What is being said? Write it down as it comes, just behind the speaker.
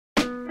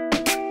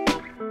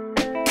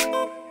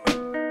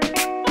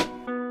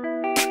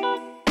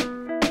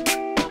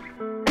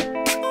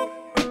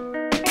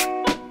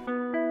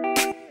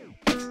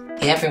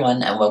Hey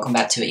everyone, and welcome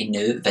back to a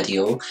new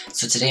video.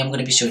 So today I'm going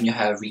to be showing you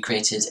how I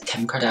recreated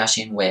Kim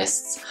Kardashian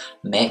West's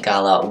Met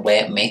Gala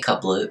wet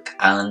makeup look,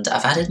 and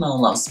I've added my own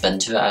little spin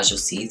to it, as you'll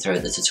see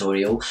throughout the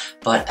tutorial.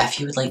 But if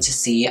you would like to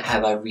see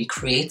how I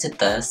recreated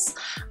this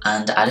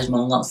and added my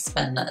own little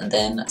spin,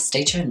 then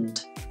stay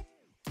tuned.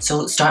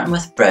 So starting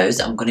with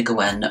brows, I'm going to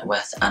go in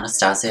with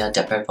Anastasia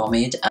Dip Brow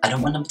Pomade. I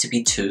don't want them to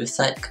be too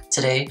thick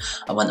today.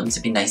 I want them to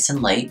be nice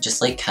and light,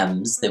 just like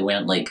Kim's. They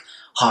weren't like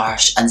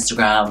harsh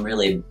Instagram,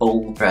 really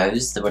bold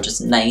brows. They were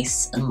just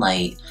nice and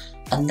light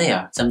and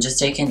there. So I'm just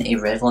taking a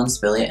Revlon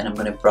spoolie and I'm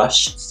going to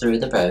brush through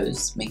the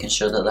brows, making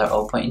sure that they're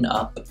all pointing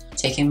up.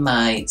 Taking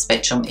my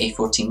Spectrum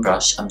A14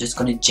 brush, I'm just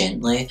going to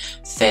gently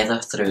feather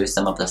through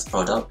some of this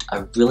product.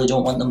 I really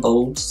don't want them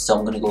bold, so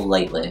I'm going to go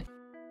lightly.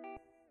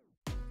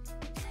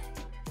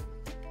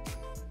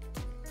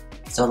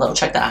 So a little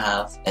trick that I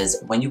have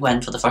is when you go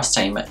in for the first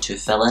time to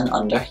fill in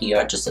under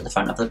here, just at the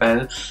front of the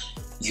brow,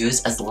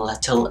 use as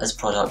little as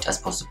product as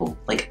possible,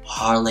 like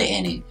hardly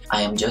any.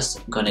 I am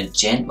just going to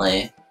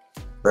gently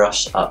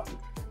brush up.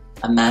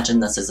 Imagine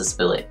this is a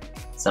spoolie,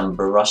 so I'm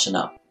brushing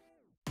up.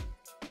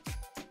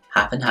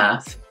 Half and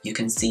half, you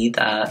can see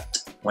that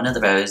one of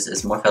the brows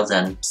is more filled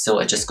in, so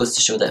it just goes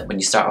to show that when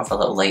you start off a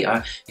little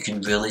lighter, you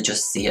can really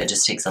just see it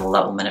just takes a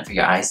little minute for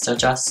your eyes to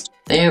adjust.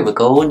 There we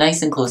go,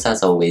 nice and close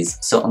as always.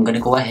 So I'm going to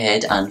go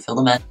ahead and fill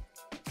them in.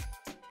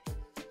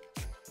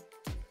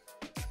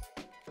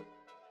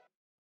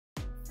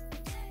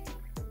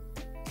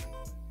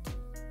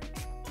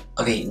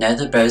 Okay, now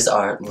the brows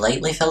are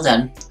lightly filled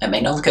in. It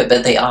might not look it,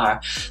 but they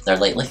are. They're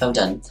lightly filled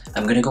in.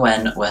 I'm going to go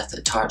in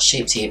with Tarte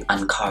Shape Tape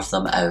and carve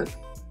them out.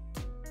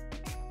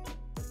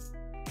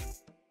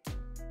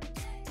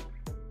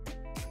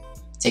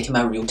 Taking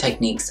my Real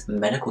Techniques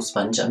Miracle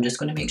Sponge, I'm just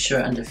going to make sure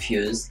and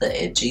diffuse the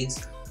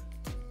edges.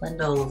 Blend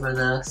all over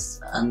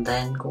this and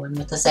then go in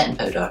with the setting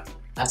powder.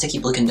 I have to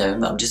keep looking down,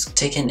 but I'm just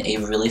taking a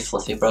really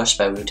fluffy brush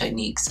by Real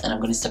Techniques and I'm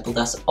going to stipple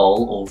this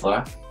all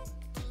over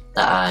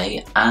the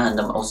eye, and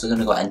I'm also going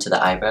to go into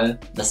the eyebrow.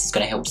 This is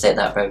going to help set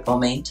that brow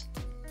pomade.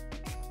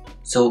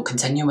 So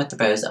continuing with the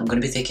brows, I'm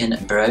going to be taking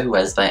Brow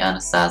Wiz by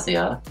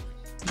Anastasia.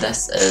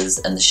 This is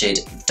in the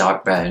shade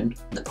Dark Brown.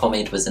 The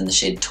pomade was in the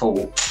shade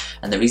Taupe,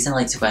 and the reason I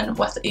like to go in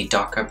with a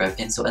darker brow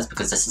pencil is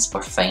because this is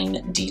for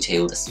fine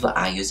detail. This is what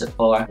I use it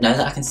for. Now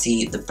that I can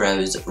see the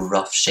brow's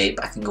rough shape,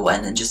 I can go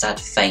in and just add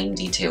fine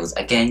details.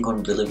 Again,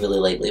 going really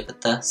lightly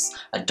with this.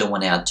 I don't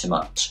want to add too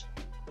much.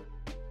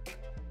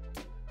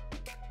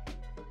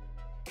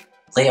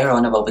 Later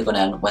on I will be going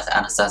in with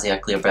Anastasia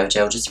Clear Brow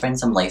Gel just to bring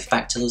some life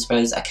back to those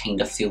brows. I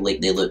kind of feel like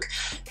they look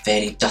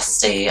very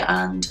dusty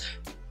and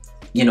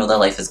you know the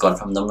life is gone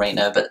from them right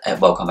now, but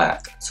it will come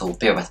back, so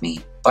bear with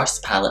me.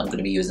 First palette I'm going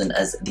to be using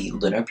is the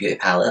Lunar Beauty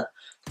palette.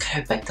 Look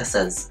how big this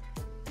is.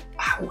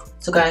 Wow.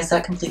 So guys,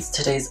 that completes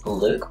today's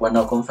look. We're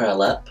not going for a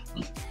lip.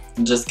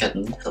 Just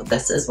kidding. So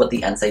this is what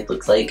the inside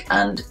looks like,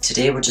 and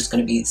today we're just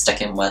going to be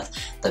sticking with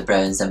the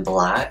browns and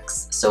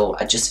blacks. So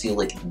I just feel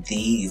like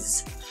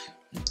these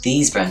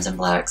browns and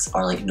blacks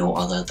are like no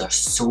other. They're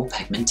so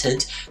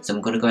pigmented, so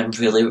I'm going to go in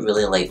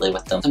really lightly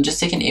with them. So I'm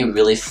just taking a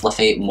really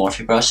fluffy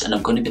Morphe brush and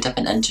I'm going to be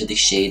dipping into the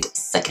shade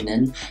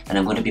Sickening, and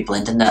I'm going to be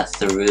blending that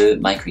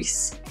through my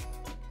crease.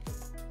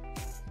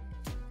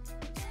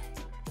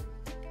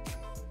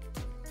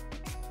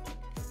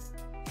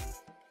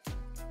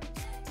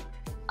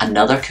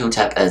 Another cool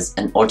tip is,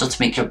 in order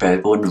to make your brow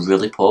bone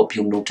really pop,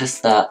 you'll notice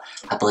that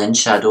I blend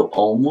shadow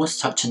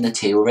almost touching the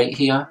tail right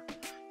here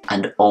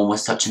and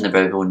almost touching the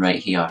brow bone right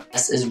here.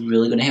 This is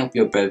really going to help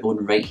your brow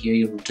bone right here.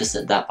 You'll notice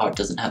that that part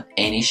doesn't have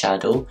any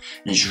shadow, and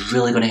it's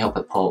really going to help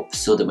it pop,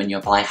 so that when you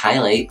apply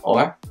highlight,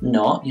 or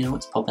not, you know,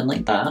 it's popping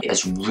like that,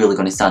 it's really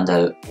going to stand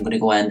out. I'm going to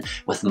go in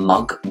with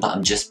Mug, but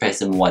I'm just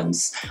pressing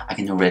once. I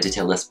can already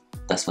tell this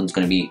one's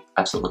going to be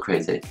absolutely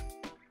crazy.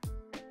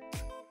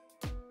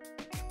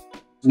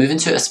 Moving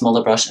to a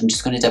smaller brush, I'm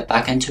just going to dip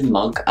back into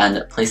Mug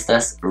and place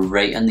this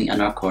right in the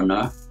inner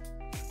corner.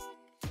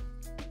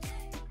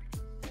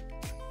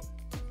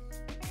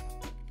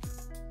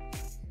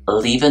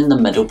 Leaving the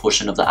middle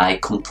portion of the eye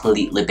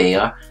completely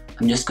bare,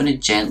 I'm just going to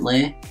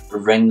gently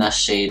bring this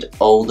shade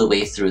all the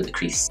way through the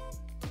crease.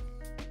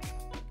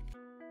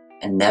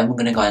 And then we're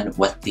going to go in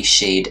with the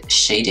shade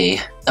Shady.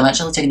 I'm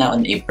actually taking that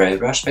on a brow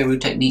brush by Real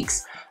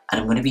Techniques, and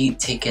I'm going to be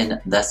taking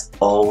this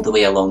all the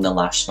way along the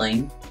lash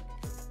line.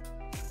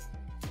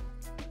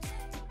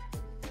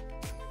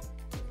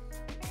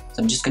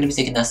 So I'm just going to be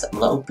taking this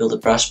little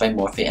bullet brush by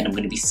Morphe and I'm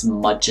going to be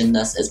smudging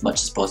this as much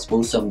as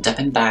possible. So I'm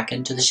dipping back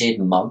into the shade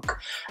Mug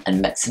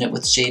and mixing it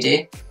with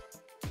Shady.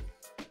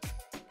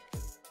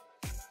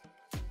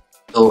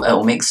 So it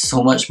will make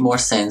so much more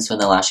sense when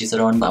the lashes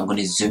are on, but I'm going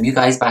to zoom you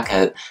guys back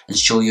out and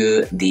show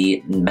you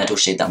the middle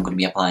shade that I'm going to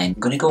be applying. I'm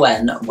going to go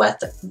in with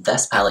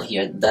this palette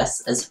here.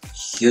 This is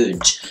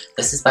huge.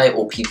 This is by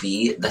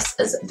OPV. This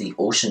is the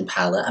Oshun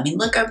Palette. I mean,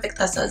 look how big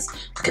this is.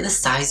 Look at the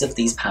size of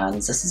these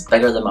pans. This is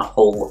bigger than my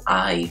whole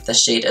eye.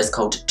 This shade is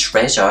called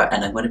Treasure,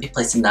 and I'm going to be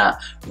placing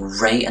that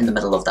right in the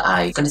middle of the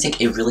eye. I'm going to take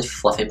a really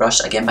fluffy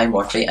brush, again by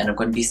Morphe, and I'm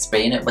going to be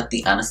spraying it with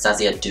the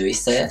Anastasia Dewy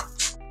set.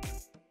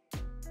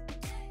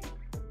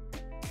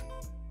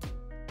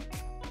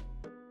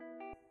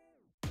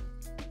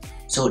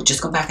 So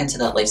just going back into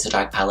that Life's a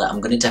Drag palette,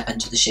 I'm going to dip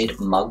into the shade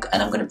Mug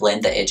and I'm going to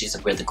blend the edges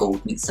of where the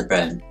gold meets the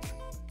brown.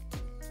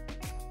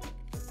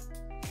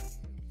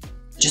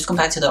 Just going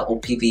back to the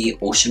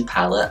OPV-Oshun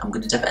Palette, I'm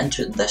going to dip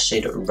into this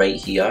shade right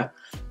here.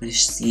 I'm going to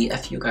see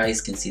if you guys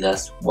can see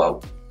this.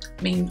 Wow,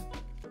 I mean,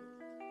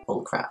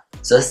 holy crap.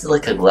 So this is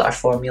like a glitter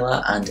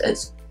formula and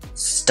it's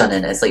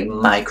stunning. It's like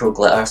micro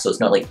glitter, so it's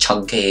not like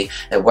chunky.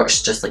 It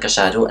works just like a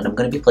shadow, and I'm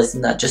going to be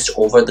placing that just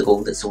over the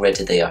gold that's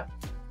already there.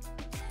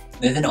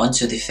 Moving on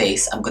to the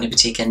face, I'm going to be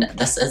taking,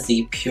 this is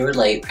the Pure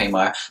Light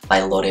Primer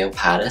by L'Oreal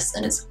Paris,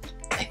 and it's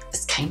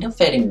kind of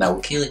very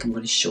milky, like I'm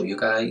going to show you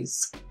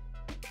guys.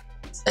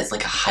 It's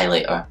like a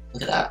highlighter.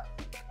 Look at that.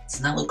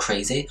 Doesn't that look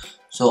crazy?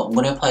 So I'm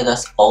going to apply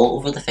this all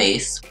over the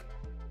face.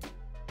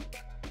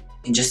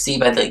 You can just see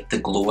by like the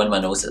glow in my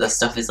nose that this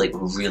stuff is like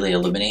really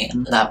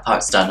illuminating. That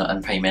part's done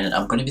and priming, and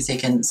I'm going to be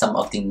taking some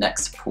of the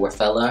NYX Pore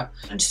Filler.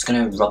 I'm just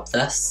going to rub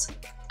this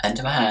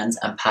into my hands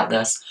and pat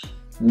this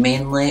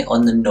mainly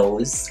on the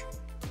nose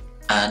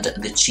and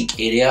the cheek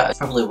area. It's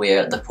probably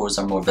where the pores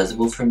are more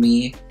visible for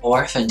me.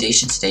 For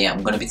foundation today,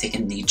 I'm going to be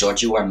taking the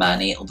Giorgio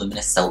Armani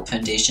Luminous Silk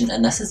Foundation,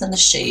 and this is in the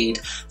shade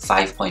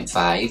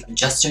 5.5.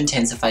 Just to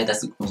intensify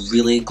this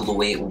really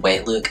glowy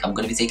wet look, I'm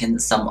going to be taking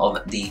some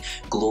of the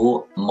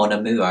GlowMon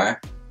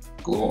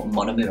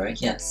Amour,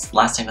 yes.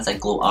 Last time I said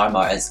Glow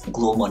Armor, it's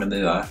GlowMon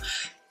Amour.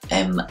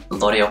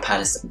 L'Oreal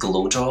Paris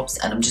GlowDrops,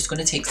 and I'm just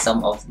going to take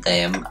some of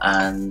them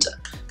and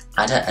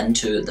add it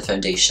into the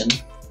foundation.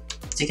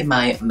 Taking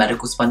my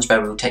Miracle Sponge by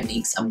Real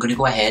Techniques, I'm going to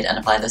go ahead and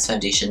apply this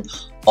foundation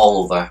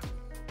all over.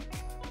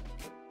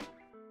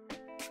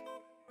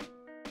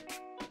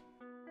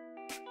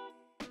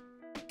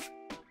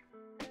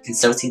 You can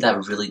still see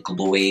that really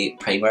glowy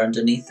primer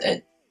underneath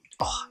it.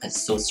 Oh, it's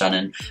so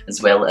stunning,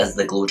 as well as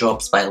the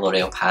GlowDrops by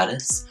L'Oreal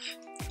Paris.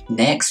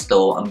 Next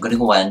though, I'm going to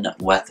go in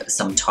with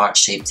some Tarte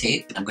Shape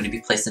Tape. I'm going to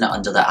be placing it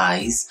under the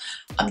eyes.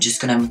 I'm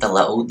just going in with a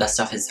little. This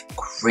stuff is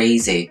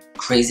crazy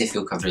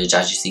full coverage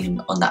as you've seen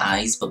on the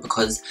eyes, but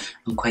because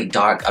I'm quite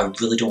dark, I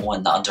really don't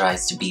want the under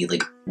eyes to be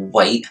like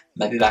white.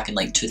 Maybe back in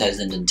like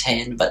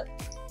 2010, but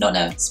not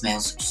now. It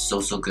smells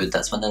so good.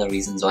 That's one of the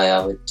reasons why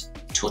I would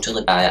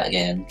totally buy it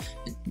again,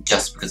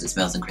 just because it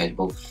smells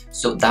incredible.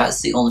 So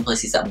that's the only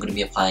places that I'm going to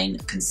be applying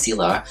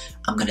concealer.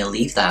 I'm going to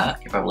leave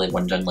that. You're probably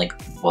wondering like,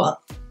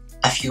 what?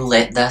 If you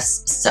let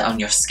this sit on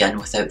your skin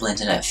without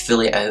blending it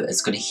fully out,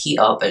 it's going to heat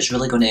up, it's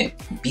really going to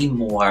be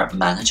more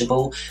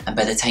manageable, and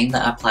by the time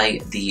that I apply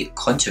the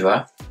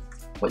contour,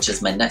 which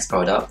is my next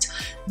product,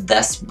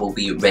 this will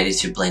be ready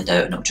to blend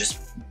out, and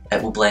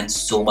it will blend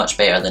so much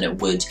better than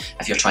it would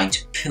if you're trying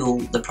to pull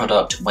the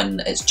product when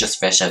it's just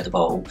fresh out the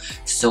bottle.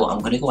 So I'm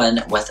going to go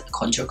in with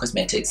Contour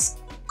Cosmetics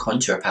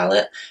contour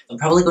palette. I'm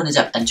probably going to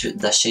dip into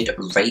this shade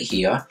right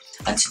here,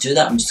 and to do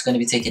that I'm just going to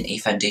be taking a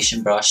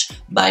foundation brush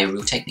by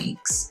Real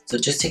Techniques. So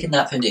just taking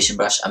that foundation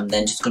brush, I'm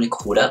then just going to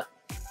coat it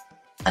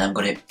and I'm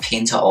going to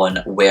paint it on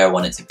where I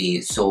want it to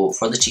be. So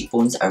for the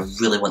cheekbones, I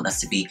really want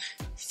this to be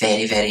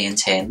very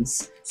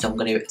intense. So I'm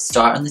going to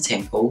start on the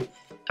temple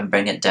and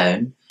bring it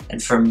down.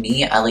 And for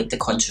me, I like the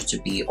contour to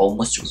be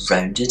almost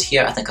rounded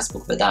here. I think I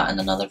spoke about that in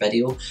another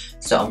video.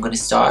 So I'm going to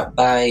start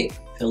by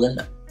pulling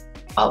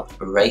up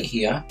right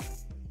here.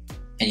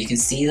 And you can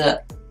see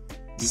that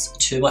it's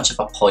too much of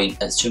a point.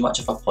 It's too much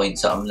of a point,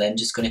 so I'm then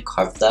just going to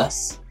curve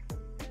this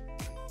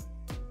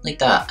like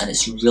that, and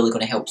it's really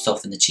going to help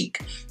soften the cheek.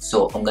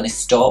 So I'm going to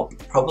stop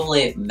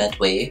probably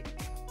midway.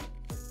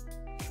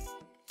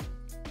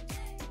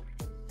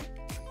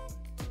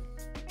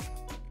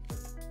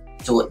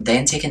 So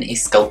then taking a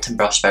sculpting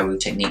brush by Real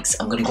Techniques,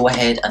 I'm going to go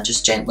ahead and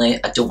just gently,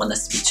 I don't want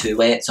this to be too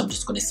wet, so I'm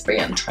just going to spray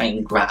it and try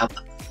and grab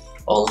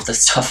all of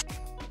this stuff.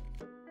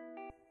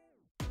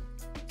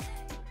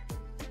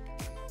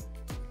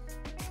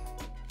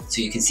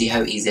 So you can see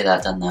how easy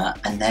that done that.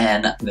 And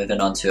then moving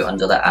on to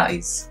under the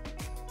eyes.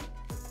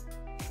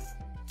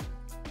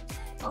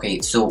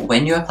 Okay, so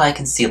when you apply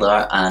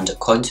concealer and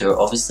contour,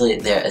 obviously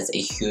there is a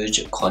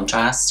huge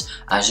contrast,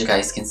 as you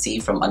guys can see,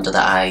 from under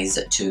the eyes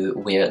to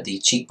where the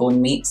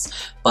cheekbone meets.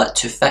 But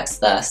to fix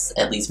this,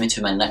 it leads me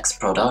to my next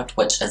product,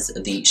 which is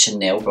the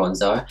Chanel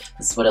bronzer.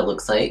 This is what it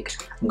looks like.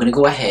 I'm going to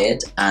go ahead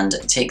and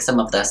take some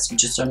of this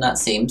just on that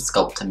same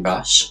sculpting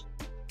brush.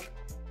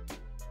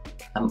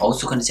 I'm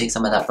also going to take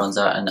some of that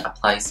bronzer and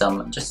apply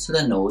some just to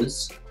the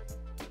nose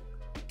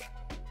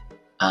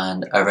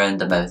and around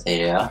the mouth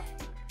area,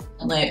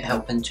 and like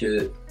helping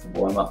to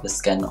warm up the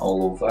skin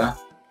all over.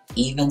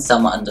 Even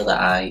some under the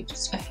eye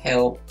just to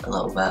help a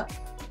little bit.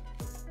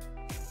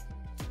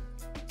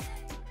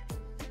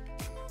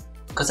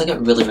 Because I get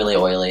really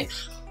oily,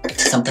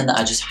 something that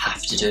I just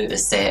have to do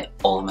is set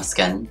all of my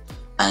skin.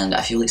 And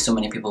I feel like so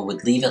many people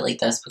would leave it like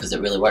this because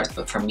it really works,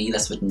 but for me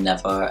this would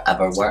never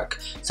ever work.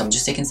 So I'm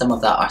just taking some of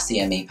that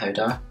RCMA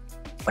powder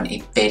on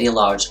a very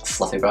large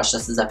fluffy brush.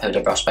 This is a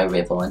powder brush by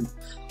Revlon.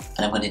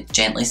 And I'm going to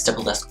gently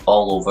stipple this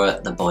all over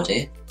the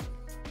body.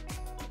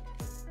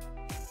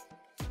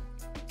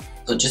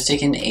 So just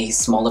taking a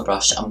smaller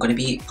brush, I'm going to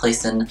be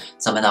placing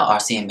some of that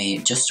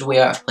RCMA just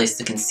where I've placed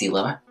the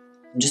concealer.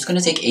 I'm just going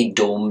to take a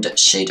domed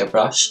shader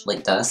brush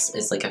like this.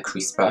 It's like a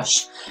crease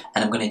brush,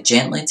 and I'm going to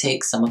gently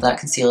take some of that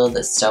concealer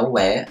that's still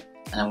wet,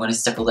 and I'm going to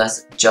stipple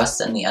this just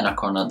in the inner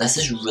corner. This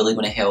is really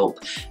going to help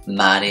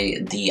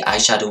marry the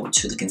eyeshadow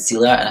to the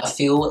concealer, and I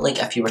feel like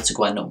if you were to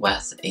go in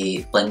with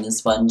a blending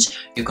sponge,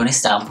 you're going to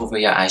stamp over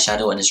your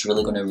eyeshadow and it's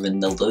really going to ruin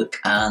the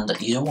look, and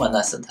you don't want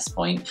this at this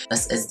point.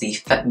 This is the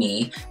Fit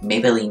Me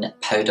Maybelline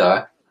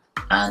powder,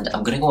 and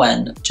I'm going to go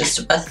in just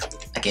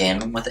with,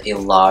 again, with a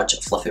large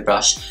fluffy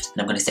brush, and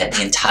I'm going to set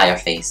the entire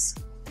face.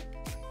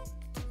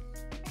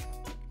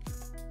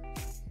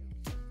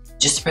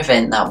 Just to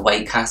prevent that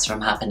white cast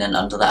from happening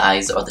under the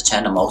eyes or the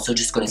chin, I'm also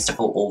just going to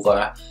stipple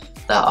over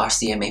that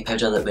RCMA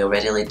powder that we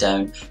already laid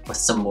down with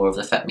some more of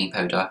the Fit Me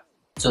powder.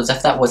 So as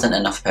if that wasn't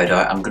enough powder,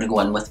 I'm going to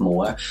go in with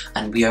more,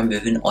 and we are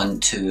moving on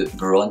to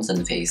bronze in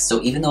the face.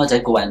 So even though I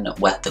did go in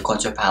with the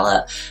contour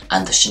palette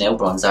and the Chanel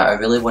bronzer, I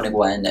really want to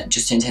go in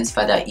just to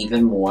intensify that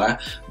even more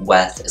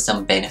with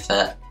some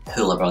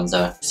Benefit-Hoola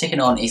Bronzer. Just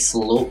taking on a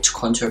sloped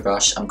contour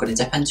brush, I'm going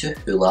to dip into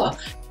Hoola.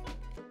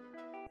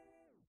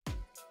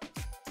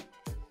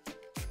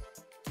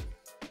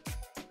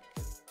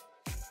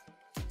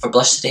 For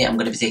blush today, I'm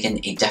going to be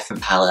taking a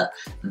different palette.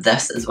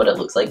 This is what it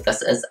looks like.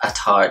 This is a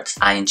Tarte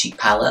Eye and Cheek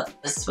palette.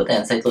 This is what the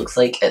inside looks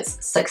like.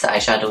 It's 6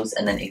 eyeshadows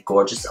and then a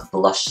gorgeous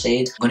blush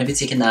shade. I'm going to be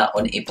taking that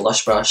on a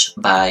blush brush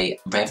by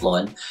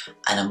Revlon,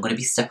 and I'm going to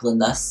be stippling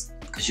this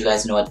because you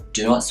guys know I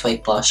do not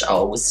swipe blush, I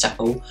always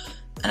stipple.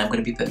 And I'm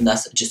going to be putting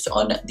this just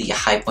on the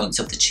high points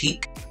of the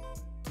cheek.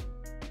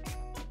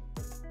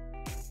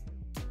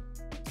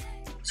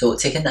 So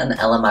taking an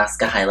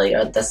Illamasqua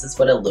highlighter, this is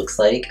what it looks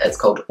like. It's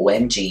called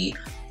OMG.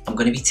 I'm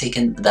going to be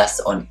taking this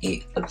on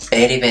a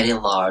very, very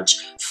large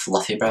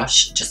fluffy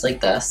brush, just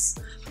like this,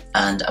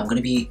 and I'm going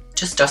to be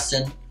just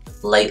dusting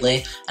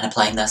lightly and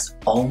applying this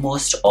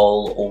almost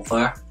all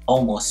over.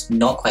 Almost,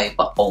 not quite,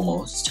 but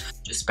almost.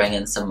 Just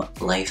bringing some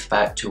life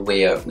back to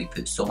where we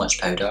put so much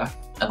powder.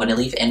 I'm going to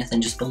leave anything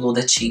just below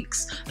the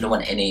cheeks. I don't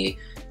want any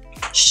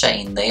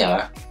shine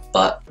there,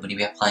 but I'm going to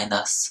be applying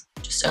this,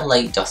 just a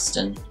light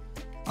dusting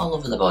all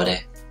over the body.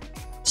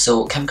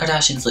 So Kim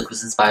Kardashian's look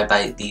was inspired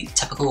by the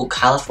typical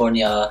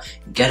California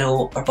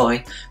girl or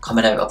boy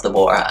coming out of the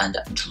water and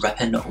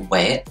dripping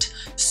wet.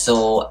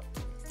 So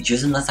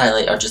using this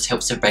highlighter just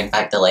helps to bring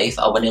back the life.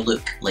 I want to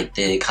look like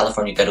the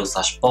California girl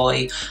slash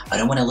boy. I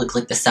don't want to look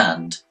like the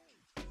sand.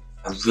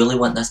 I really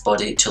want this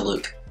body to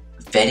look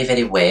very,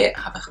 very wet.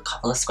 I have a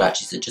couple of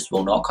scratches that just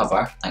will not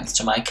cover, thanks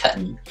to my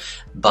kitten,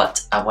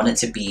 but I want it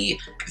to be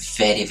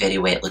very, very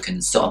wet looking.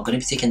 So I'm going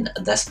to be taking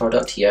this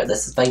product here.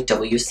 This is by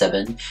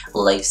W7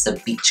 Life's a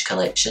Beach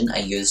Collection. I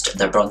used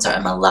their bronzer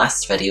in my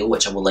last video,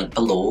 which I will link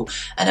below,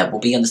 and it will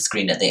be on the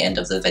screen at the end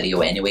of the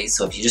video anyway,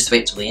 so if you just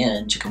wait till the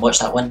end, you can watch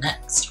that one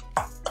next.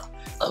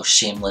 Little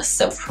shameless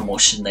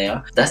self-promotion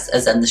there. This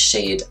is in the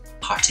shade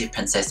Party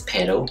Princess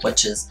Pearl,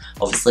 which is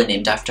obviously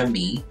named after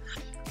me.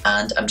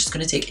 And I'm just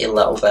going to take a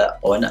little bit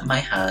on my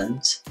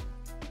hand,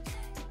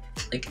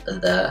 like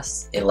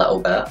this, a little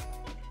bit.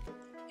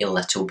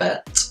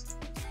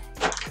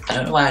 I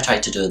don't know why I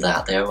tried to do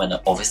that there when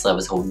obviously I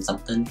was holding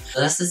something.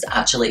 This is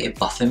actually a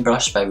buffing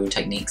brush by Real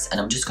Techniques,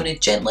 and I'm just going to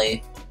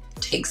gently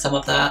take some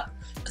of that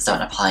and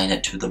start applying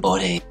it to the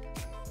body.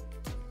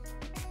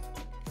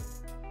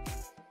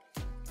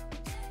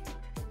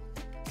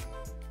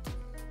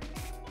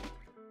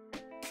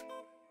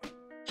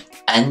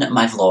 In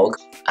my vlog,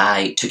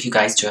 I took you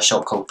guys to a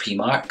shop called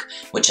Primark,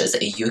 which is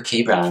a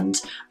UK brand,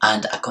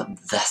 and I got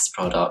this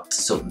product.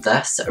 So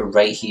this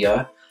right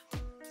here,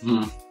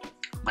 oh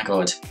my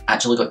god, I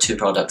actually got 2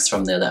 products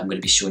from there that I'm going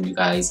to be showing you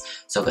guys.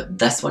 So I've got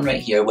this one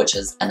right here, which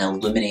is an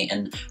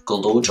illuminating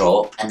glow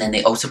drop, and then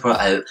they also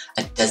brought out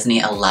a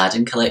Disney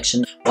Aladdin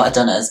collection. What I've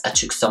done is I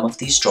took some of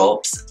these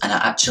drops and I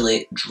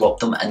actually dropped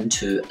them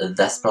into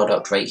this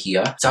product right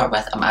here. To start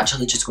with, I'm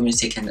actually just going to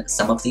take in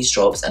some of these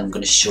drops and I'm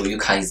going to show you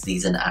guys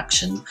these in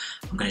action.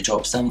 I'm going to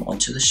drop some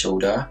onto the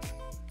shoulder,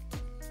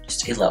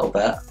 just a little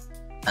bit,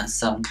 and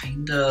some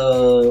kind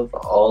of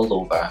all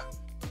over.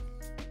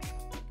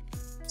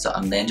 So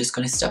I'm then just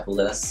going to stipple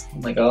this. Oh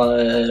my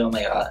god, oh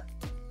my god.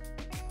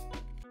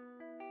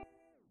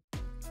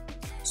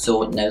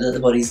 So now that the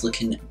body's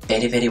looking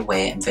very, very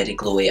wet and very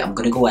glowy, I'm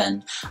going to go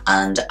in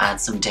and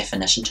add some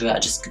definition to it. I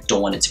just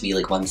don't want it to be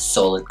like one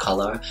solid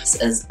colour. This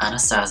is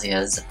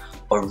Anastasia's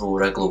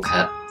Aurora Glow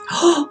Kit.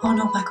 Oh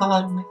no, my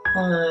god, oh my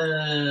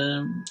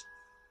god.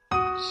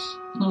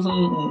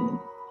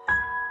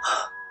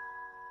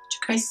 Did you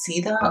guys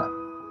see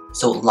that?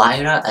 So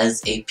Lyra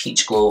is a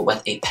peach glow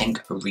with a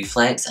pink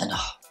reflex, and I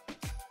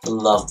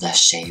love this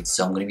shade.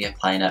 So I'm going to be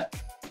applying it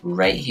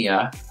right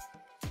here.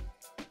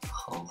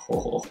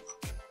 Oh.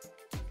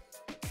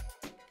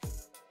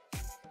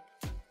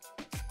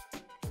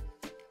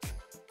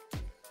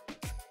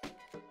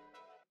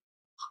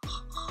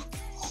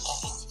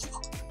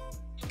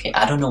 Okay,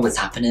 I don't know what's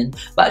happening,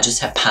 but I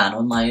just hit pan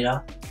on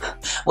Lyra.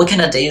 What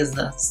kind of day is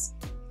this?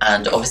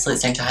 And obviously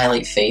it's time to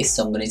highlight face,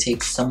 so I'm going to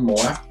take some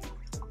more.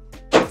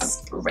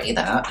 Spray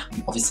that.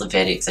 I'm obviously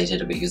very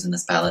excited about using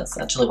this palette. It's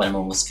actually one of my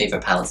most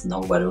favourite palettes in the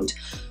whole world.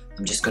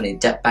 I'm just going to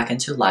dip back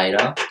into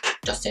Lyra,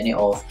 dusting it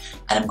off,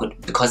 and I'm going,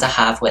 because I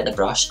have wet the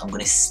brush, I'm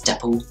going to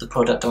stipple the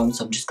product on,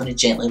 so I'm just going to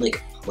gently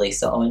like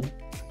place it on,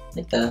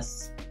 like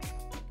this.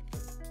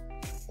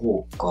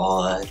 Oh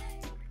god.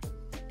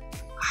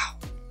 Wow.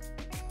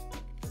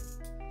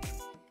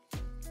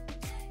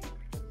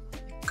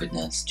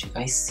 Goodness, do you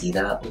guys see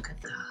that? Look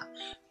at that.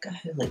 Look at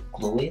how like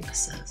glowy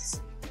this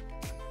is.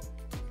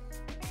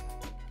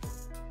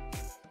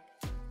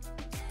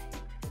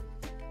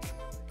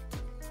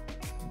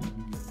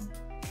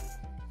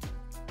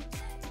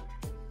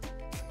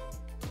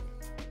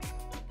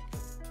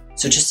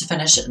 So just to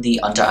finish the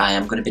under eye,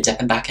 I'm going to be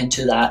dipping back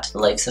into that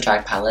Life's a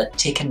Drag palette,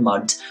 taking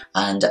mud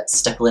and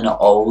stippling it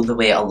all the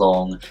way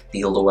along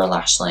the lower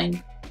lash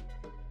line.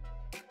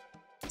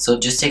 So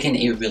just taking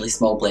a really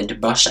small blending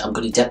brush, I'm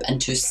going to dip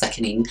into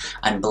Sickening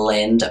and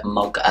blend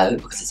Mug out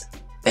because it's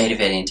very,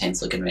 very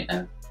intense looking right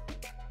now.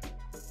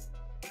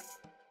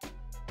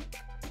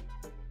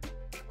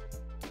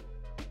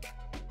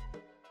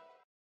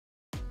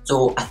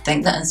 So I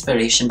think the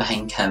inspiration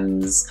behind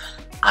Kim's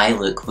eye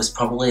look was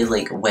probably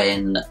like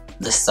when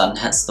the sun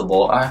hits the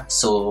water,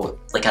 so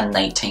like a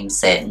nighttime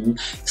setting.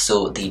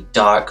 So the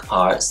dark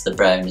parts, the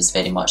brown is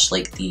very much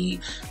like the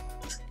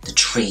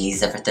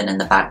trees, everything in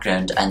the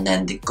background, and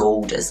then the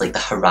gold is like the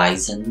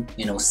horizon,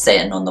 you know,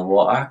 setting on the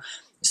water.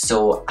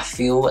 So I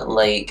feel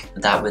like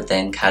that would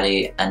then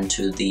carry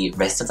into the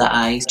rest of the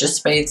eyes. Just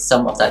spread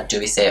some of that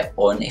dewy set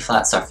on a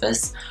flat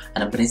surface,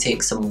 and I'm going to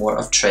take some more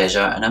of Treasure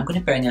and I'm going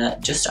to bring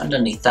it just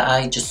underneath the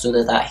eye, just so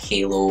that that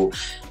halo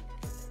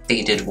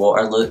faded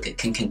water look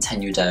can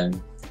continue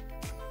down.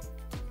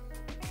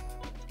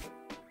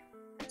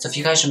 So if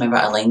you guys remember,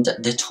 I lined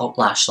the top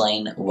lash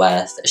line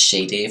with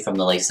Shady from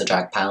the Life's a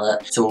Drag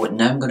palette. So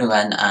now I'm going to go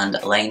in and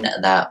line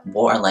that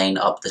waterline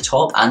up the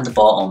top and the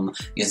bottom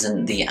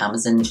using the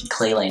Amazon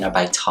Clay Liner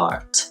by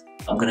Tarte.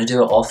 I'm going to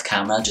do it off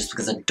camera just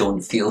because I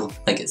don't feel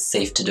like it's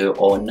safe to do it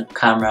on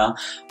camera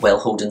while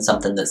holding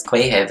something that's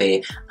quite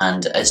heavy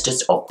and it's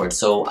just awkward,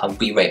 so I'll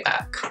be right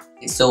back.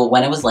 So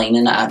when I was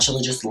lining, I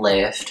actually just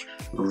left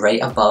right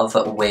above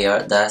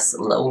where this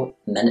little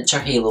miniature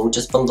halo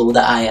just below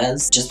the eye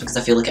is, just because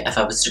I feel like if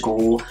I was to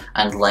go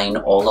and line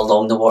all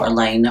along the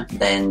waterline,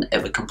 then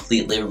it would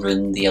completely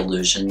ruin the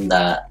illusion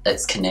that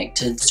it's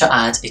connected. Just to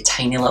add a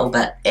tiny little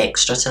bit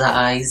extra to the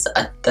eyes,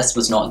 this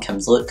was not in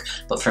Kim's look,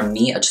 but for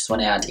me I just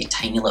want to add a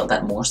tiny little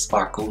bit more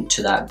sparkle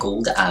to that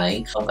gold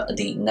eye of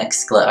the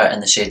NYX Glitter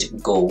in the shade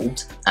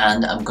Gold,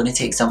 and I'm going to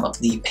take some of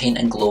the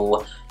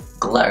Paint&Glow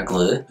glitter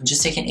glue. I'm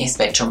just taking a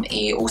Spectrum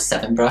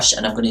A07 brush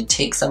and I'm going to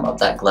take some of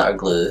that glitter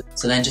glue.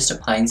 So then just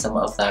applying some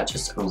of that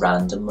just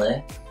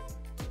randomly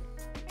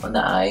on the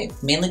eye,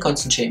 mainly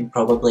concentrating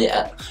probably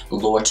at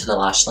lower to the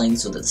lash line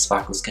so that the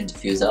sparkles can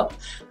diffuse up.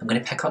 I'm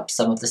going to pick up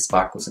some of the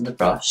sparkles in the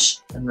brush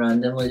and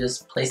randomly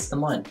just place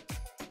them on.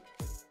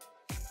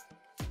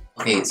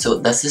 Okay, so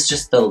this is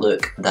just the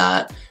look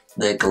that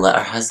the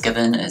glitter has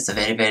given. It's a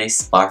very, very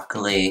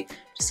sparkly,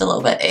 just a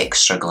little bit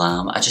extra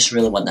glam. I just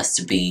really want this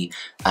to be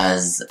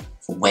as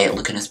wet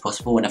looking as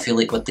possible, and I feel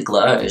like with the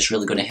glitter it's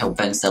really going to help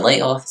bounce the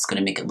light off. It's going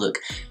to make it look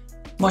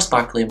more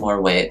sparkly,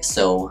 more wet.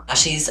 So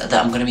lashes that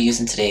I'm going to be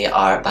using today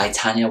are by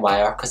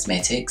TanjaYr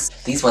Cosmetics.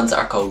 These ones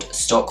are called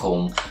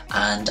StockHolm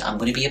and I'm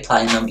going to be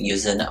applying them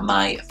using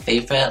my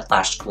favourite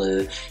lash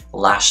glue,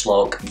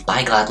 Lash-Lock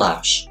by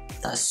GladLash.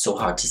 That is so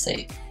hard to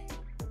say.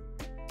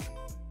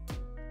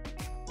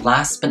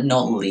 Last but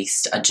not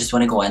least, I just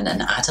want to go in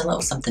and add a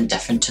little something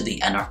different to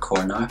the inner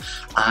corner.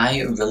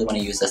 I really want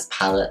to use this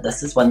palette.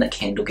 This is one that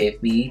Kendall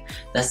gave me.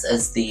 This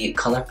is the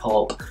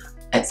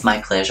ColourPop-Its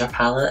My Pleasure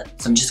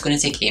palette. So I'm just going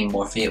to take a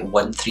Morphe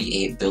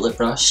 138 bullet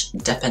brush,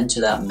 dip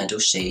into that middle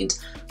shade,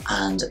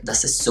 and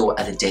this is so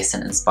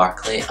iridescent and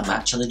sparkly. I'm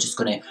actually just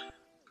going to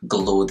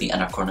glow the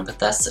inner corner with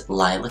this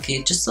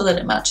lilac-y just so that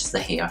it matches the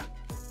hair.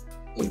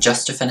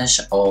 Just to finish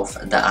off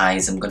the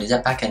eyes, I'm going to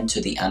dip back into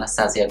the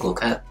Anastasia Glow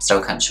Kit.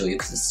 Still can't show you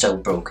because it's still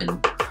broken,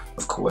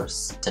 of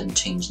course. Didn't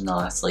change in the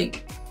last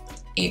like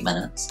 8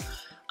 minutes.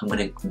 I'm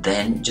going to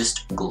then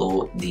just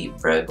glow the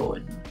brow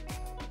bone.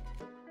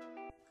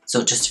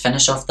 So just to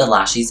finish off the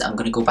lashes, I'm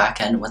going to go back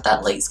in with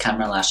that Lights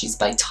Camera Lashes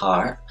by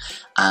Tarte,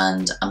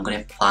 and I'm going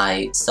to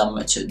apply some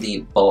to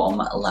the bottom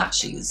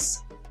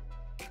lashes.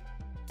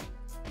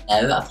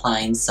 Now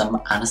applying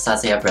some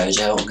Anastasia Brow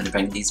Gel, I'm going to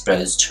bring these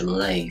brows to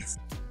life.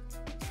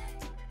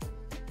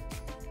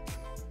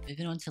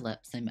 Moving on to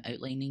lips, I'm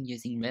outlining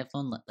using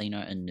Revlon Lip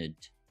Liner in Nude.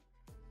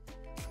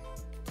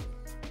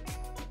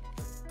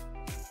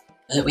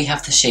 Now that we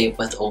have the shape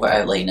with over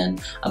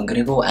outlining, I'm going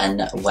to go in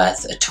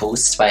with a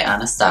Toast by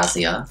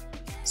Anastasia.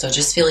 So I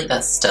just feel like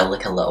that's still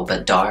like a little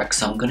bit dark,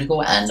 so I'm going to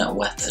go in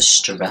with a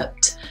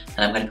Stripped,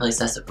 and I'm going to place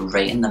this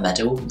right in the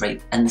middle,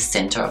 right in the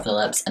centre of the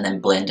lips, and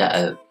then blend it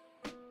out.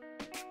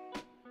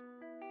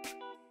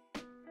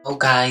 Well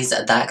guys,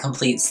 that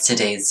completes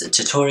today's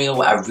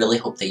tutorial. I really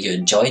hope that you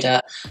enjoyed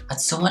it. I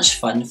had so much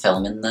fun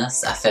filming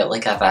this. I felt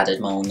like I've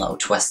added my own little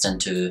twist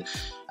into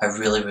a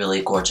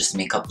really gorgeous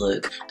makeup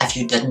look. If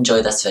you did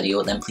enjoy this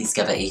video, then please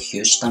give it a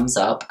huge thumbs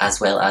up, as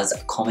well as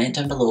comment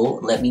down below.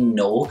 Let me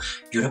know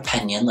your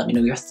opinion, let me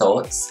know your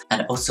thoughts.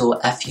 And also,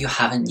 if you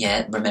haven't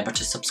yet, remember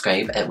to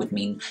subscribe. It would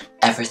mean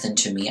everything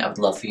to me. I would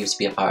love for you to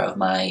be a part of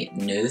my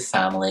new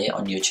family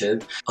on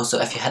YouTube. Also,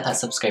 if you hit that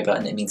subscribe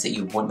button, it means that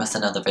you won't miss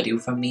another video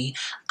from me.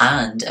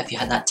 And if you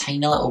hit that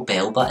tiny little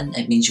bell button,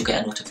 it means you'll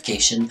get a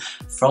notification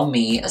from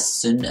me as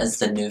soon as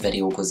the new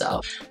video goes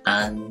up.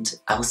 And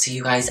I will see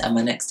you guys in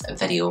my next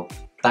video.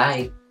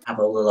 Bye! Have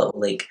all the little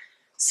like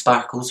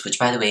sparkles, which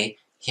by the way,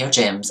 hair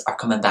gems are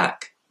coming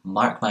back.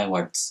 Mark my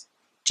words.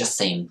 Just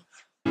saying.